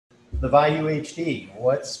the Vayu HD.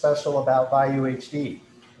 What's special about Vayu HD?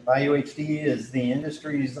 Vayu HD is the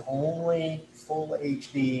industry's only full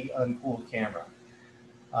HD uncooled camera.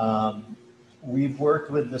 We've worked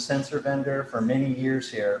with the sensor vendor for many years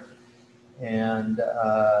here and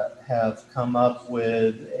have come up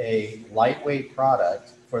with a lightweight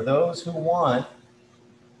product for those who want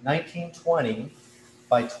 1920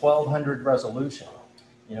 by 1200 resolution.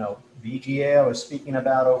 You know, VGA I was speaking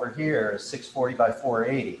about over here is 640 by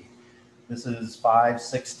 480. This is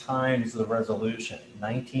 5-6 times the resolution,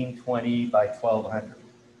 1920 by 1200.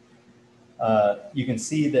 You can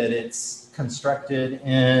see that it's constructed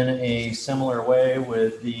in a similar way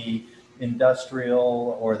with the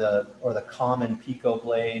industrial or the common Pico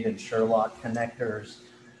blade and Sherlock connectors.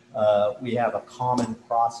 We have a common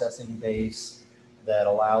processing base that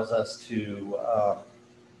allows us to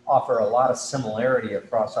offer a lot of similarity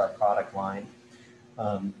across our product line.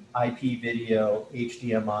 IP video,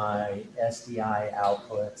 HDMI, SDI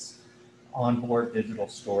outputs, onboard digital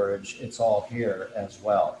storage, it's all here as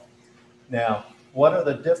well. Now, what are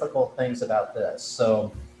the difficult things about this?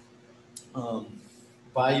 So, Vayu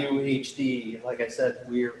HD, like I said,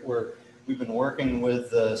 we've been working with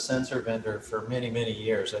the sensor vendor for many, many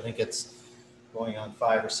years. I think it's going on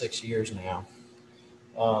 5 or 6 years now.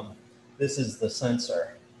 This is the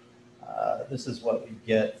sensor. This is what we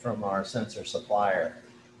get from our sensor supplier.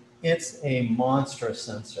 It's a monstrous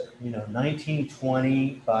sensor, you know,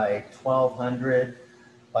 1920 by 1200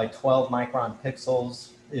 by 12 micron pixels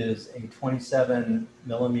is a 27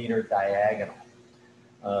 millimeter diagonal.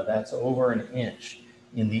 That's over an inch.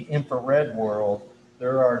 In the infrared world,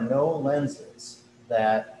 there are no lenses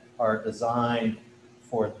that are designed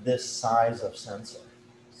for this size of sensor.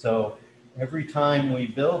 So every time we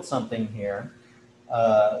build something here,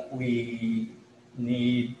 we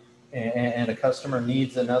need, and a customer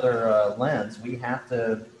needs another lens, we have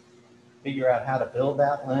to figure out how to build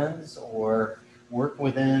that lens or work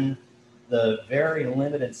within the very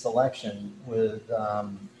limited selection with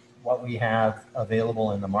what we have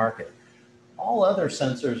available in the market. All other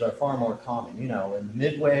sensors are far more common. You know, in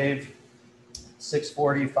mid-wave,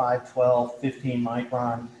 640, 512, 15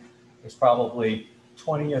 micron, there's probably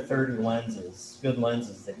 20 or 30 lenses, good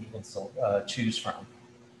lenses that you can choose from.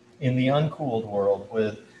 In the uncooled world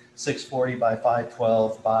with 640 by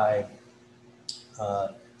 512 by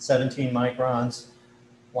 17 microns,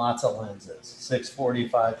 lots of lenses, 640,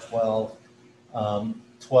 512,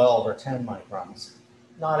 12 or 10 microns.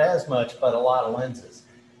 Not as much, but a lot of lenses.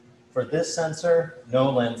 For this sensor, no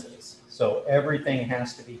lenses. So everything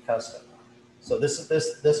has to be custom. So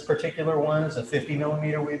this particular one is a 50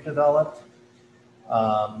 millimeter we've developed.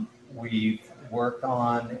 We've worked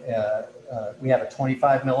on, we have a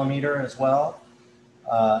 25 millimeter as well,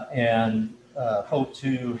 and hope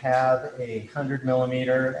to have a 100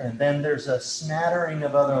 millimeter. And then there's a smattering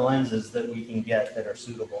of other lenses that we can get that are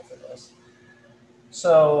suitable for this.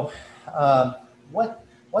 So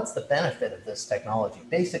what's the benefit of this technology?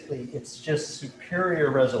 Basically, it's just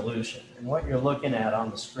superior resolution. And what you're looking at on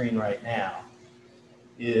the screen right now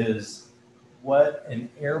is what an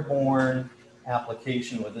airborne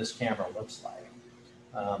application with this camera looks like.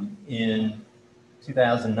 In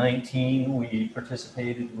 2019, we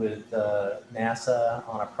participated with NASA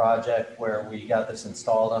on a project where we got this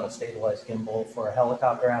installed on a stabilized gimbal for a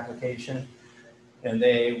helicopter application. And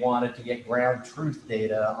they wanted to get ground truth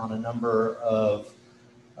data on a number of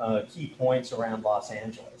key points around Los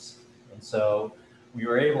Angeles. And so we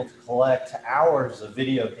were able to collect hours of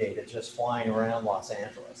video data just flying around Los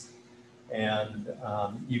Angeles. And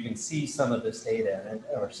you can see some of this data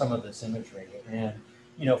or some of this imagery. And,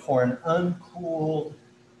 you know, for an uncooled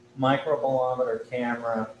microbolometer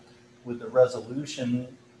camera with the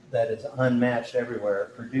resolution that is unmatched everywhere,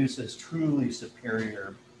 it produces truly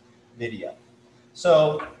superior video.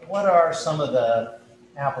 So what are some of the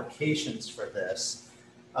applications for this?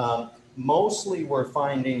 Mostly we're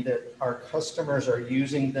finding that our customers are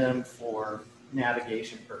using them for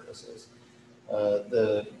navigation purposes.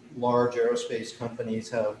 The large aerospace companies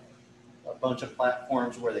have a bunch of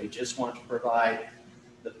platforms where they just want to provide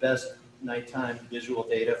the best nighttime visual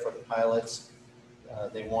data for the pilots.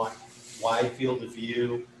 They want wide field of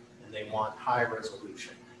view and they want high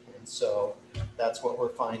resolution. And so that's what we're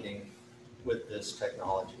finding with this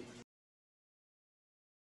technology.